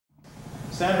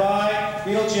Stand by.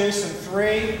 Beetlejuice in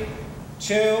 3,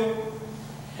 2.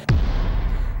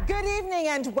 Good evening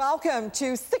and welcome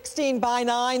to 16 by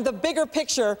 9, The Bigger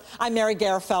Picture. I'm Mary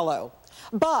Garofalo.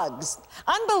 Bugs.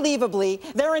 Unbelievably,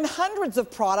 they're in hundreds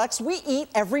of products we eat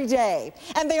every day.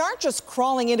 And they aren't just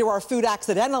crawling into our food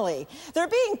accidentally. They're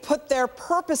being put there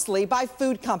purposely by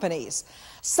food companies.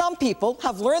 Some people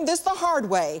have learned this the hard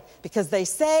way because they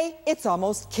say it's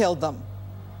almost killed them.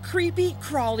 Creepy,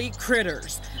 crawly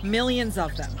critters. Millions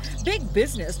of them. Big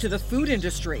business to the food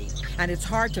industry. And it's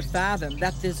hard to fathom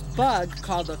that this bug,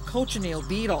 called the cochineal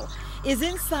beetle, is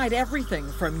inside everything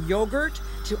from yogurt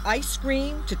to ice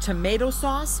cream to tomato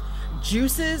sauce,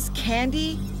 juices,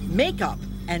 candy, makeup,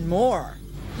 and more.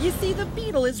 You see, the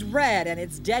beetle is red and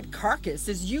its dead carcass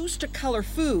is used to color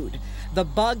food. The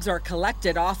bugs are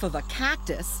collected off of a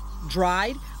cactus,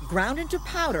 dried, ground into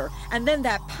powder, and then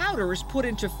that powder is put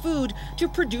into food to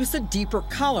produce a deeper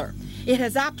color. It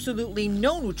has absolutely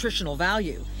no nutritional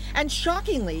value. And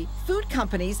shockingly, food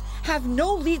companies have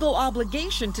no legal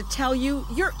obligation to tell you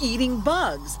you're eating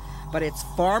bugs. But it's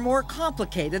far more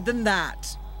complicated than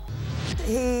that.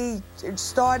 He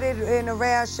started in a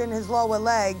rash in his lower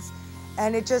legs,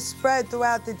 and it just spread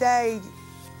throughout the day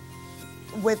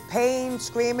with pain,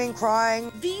 screaming,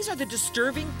 crying. These are the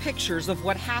disturbing pictures of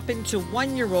what happened to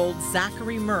 1-year-old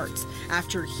Zachary Mertz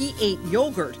after he ate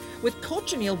yogurt with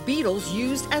cochineal beetles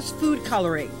used as food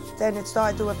coloring. Then it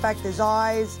started to affect his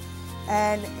eyes,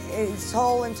 and his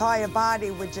whole entire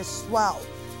body would just swell.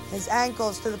 His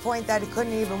ankles, to the point that he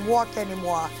couldn't even walk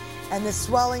anymore. And the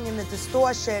swelling and the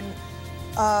distortion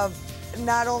of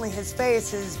not only his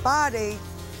face, his body,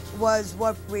 was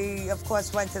what we, of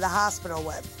course, went to the hospital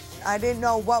with. I didn't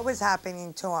know what was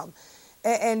happening to him.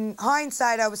 In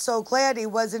hindsight, I was so glad he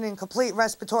wasn't in complete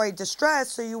respiratory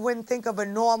distress, so you wouldn't think of a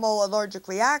normal allergic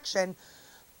reaction.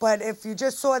 But if you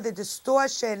just saw the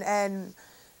distortion and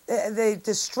the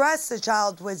distress the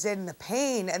child was in, the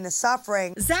pain and the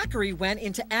suffering. Zachary went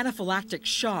into anaphylactic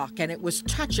shock, and it was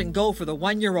touch and go for the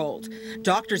 1-year-old.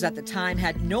 Doctors at the time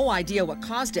had no idea what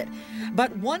caused it.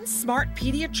 But one smart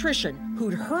pediatrician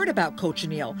who'd heard about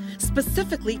cochineal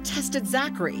specifically tested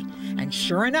Zachary. And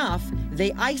sure enough,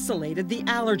 they isolated the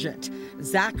allergen.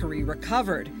 Zachary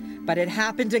recovered. But it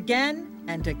happened again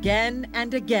and again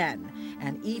and again.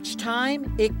 And each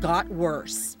time, it got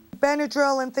worse.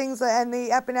 Benadryl and things and the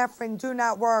epinephrine do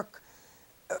not work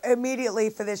immediately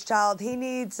for this child. He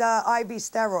needs IV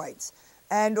steroids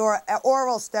and or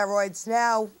oral steroids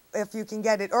now, if you can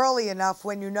get it early enough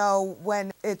when you know when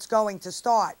it's going to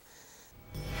start.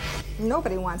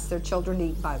 Nobody wants their children to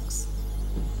eat bugs.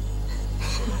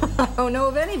 I don't know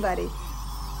of anybody,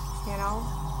 you know.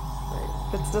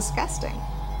 It's disgusting.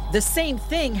 The same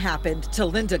thing happened to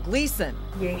Linda Gleason.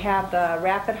 You have the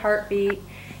rapid heartbeat,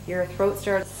 your throat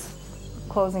starts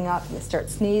Closing up, you start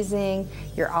sneezing,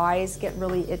 your eyes get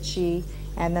really itchy,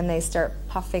 and then they start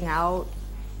puffing out,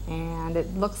 and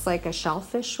it looks like a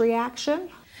shellfish reaction.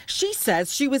 She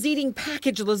says she was eating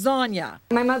packaged lasagna.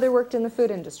 My mother worked in the food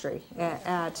industry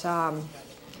at a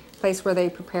place where they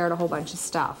prepared a whole bunch of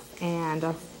stuff, and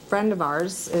a friend of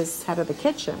ours is head of the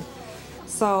kitchen.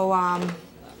 So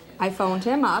I phoned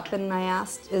him up and I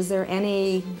asked, is there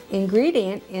any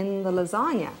ingredient in the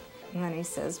lasagna? And then he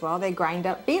says, well, they grind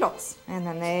up beetles, and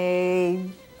then they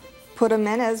put them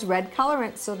in as red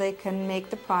colorant so they can make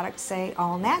the product say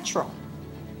all natural.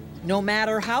 No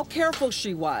matter how careful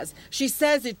she was, she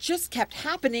says it just kept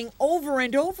happening over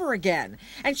and over again,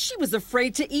 and she was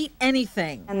afraid to eat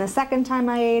anything. And the second time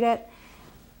I ate it,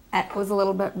 it was a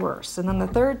little bit worse. And then the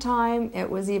third time, it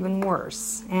was even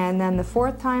worse. And then the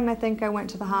fourth time, I think I went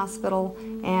to the hospital,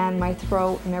 and my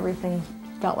throat and everything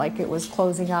felt like it was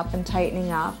closing up and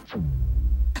tightening up.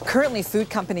 Currently, food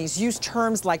companies use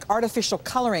terms like artificial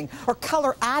coloring or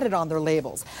color added on their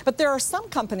labels. But there are some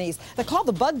companies that call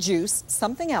the bug juice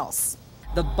something else.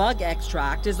 The bug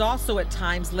extract is also at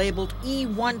times labeled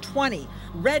E120,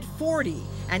 Red 40,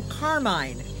 and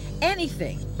Carmine.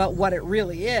 Anything but what it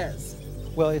really is.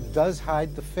 Well, it does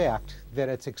hide the fact that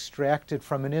it's extracted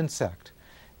from an insect.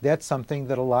 That's something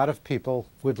that a lot of people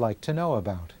would like to know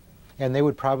about, and they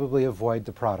would probably avoid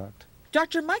the product.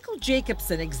 Dr. Michael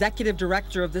Jacobson, Executive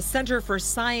Director of the Center for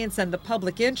Science and the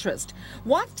Public Interest,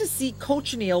 wants to see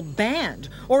cochineal banned,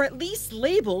 or at least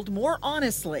labeled more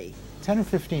honestly. 10 or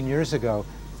 15 years ago,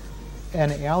 an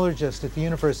allergist at the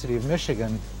University of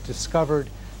Michigan discovered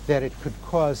that it could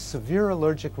cause severe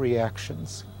allergic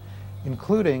reactions,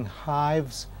 including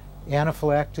hives,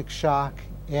 anaphylactic shock,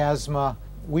 asthma.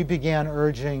 We began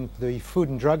urging the Food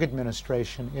and Drug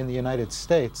Administration in the United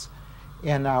States,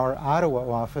 and our Ottawa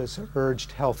office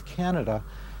urged Health Canada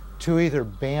to either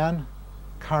ban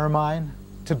Carmine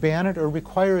to ban it or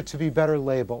require it to be better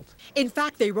labeled. In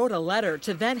fact, they wrote a letter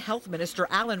to then Health Minister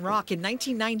Alan Rock in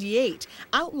 1998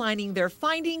 outlining their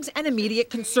findings and immediate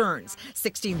concerns.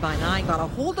 16 by 9 got a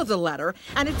hold of the letter,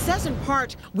 and it says in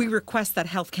part, "We request that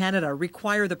Health Canada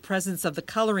require the presence of the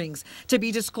colorings to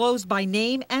be disclosed by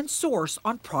name and source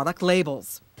on product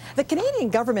labels." The Canadian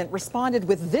government responded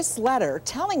with this letter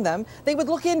telling them they would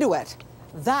look into it.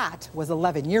 That was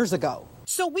 11 years ago.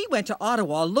 So we went to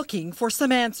Ottawa looking for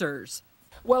some answers.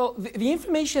 Well, the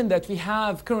information that we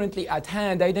have currently at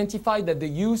hand identified that the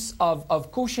use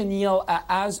of cochineal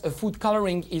as a food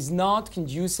coloring is not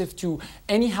conducive to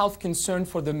any health concern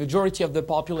for the majority of the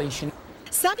population.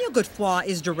 Samuel Godefroy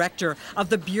is director of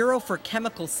the Bureau for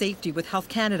Chemical Safety with Health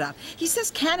Canada. He says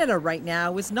Canada right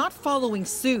now is not following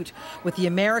suit with the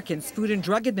Americans' Food and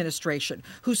Drug Administration,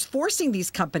 who's forcing these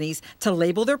companies to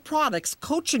label their products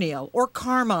cochineal or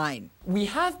carmine. We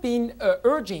have been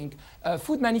urging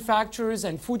food manufacturers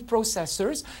and food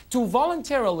processors to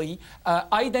voluntarily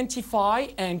identify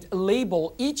and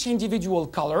label each individual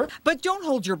color. But don't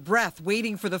hold your breath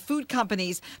waiting for the food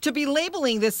companies to be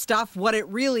labeling this stuff what it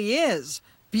really is,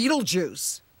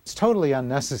 Beetlejuice. It's totally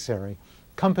unnecessary.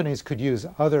 Companies could use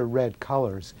other red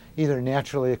colors, either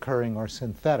naturally occurring or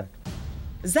synthetic.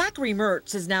 Zachary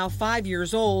Mertz is now 5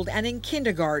 years old and in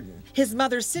kindergarten. His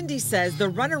mother, Cindy, says the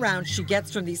runaround she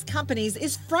gets from these companies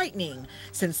is frightening,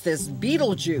 since this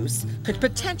Beetlejuice could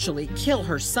potentially kill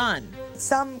her son.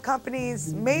 Some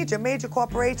companies, major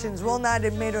corporations, will not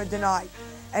admit or deny.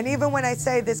 And even when I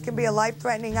say this can be a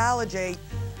life-threatening allergy,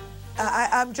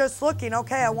 I'm just looking,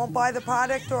 okay, I won't buy the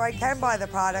product or I can buy the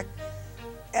product.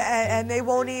 And they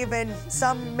won't even,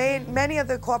 many of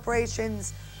the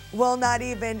corporations will not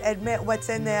even admit what's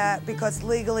in there because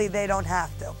legally they don't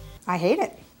have to. I hate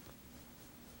it.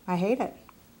 I hate it.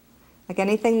 Like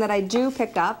anything that I do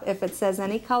pick up, if it says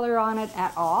any color on it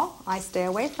at all, I stay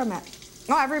away from it.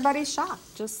 Oh, everybody's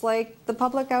shocked, just like the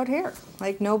public out here.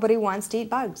 Like nobody wants to eat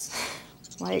bugs.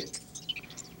 Like,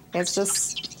 it's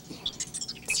just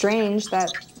strange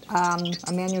that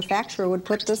a manufacturer would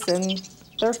put this in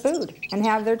their food and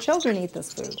have their children eat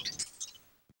this food.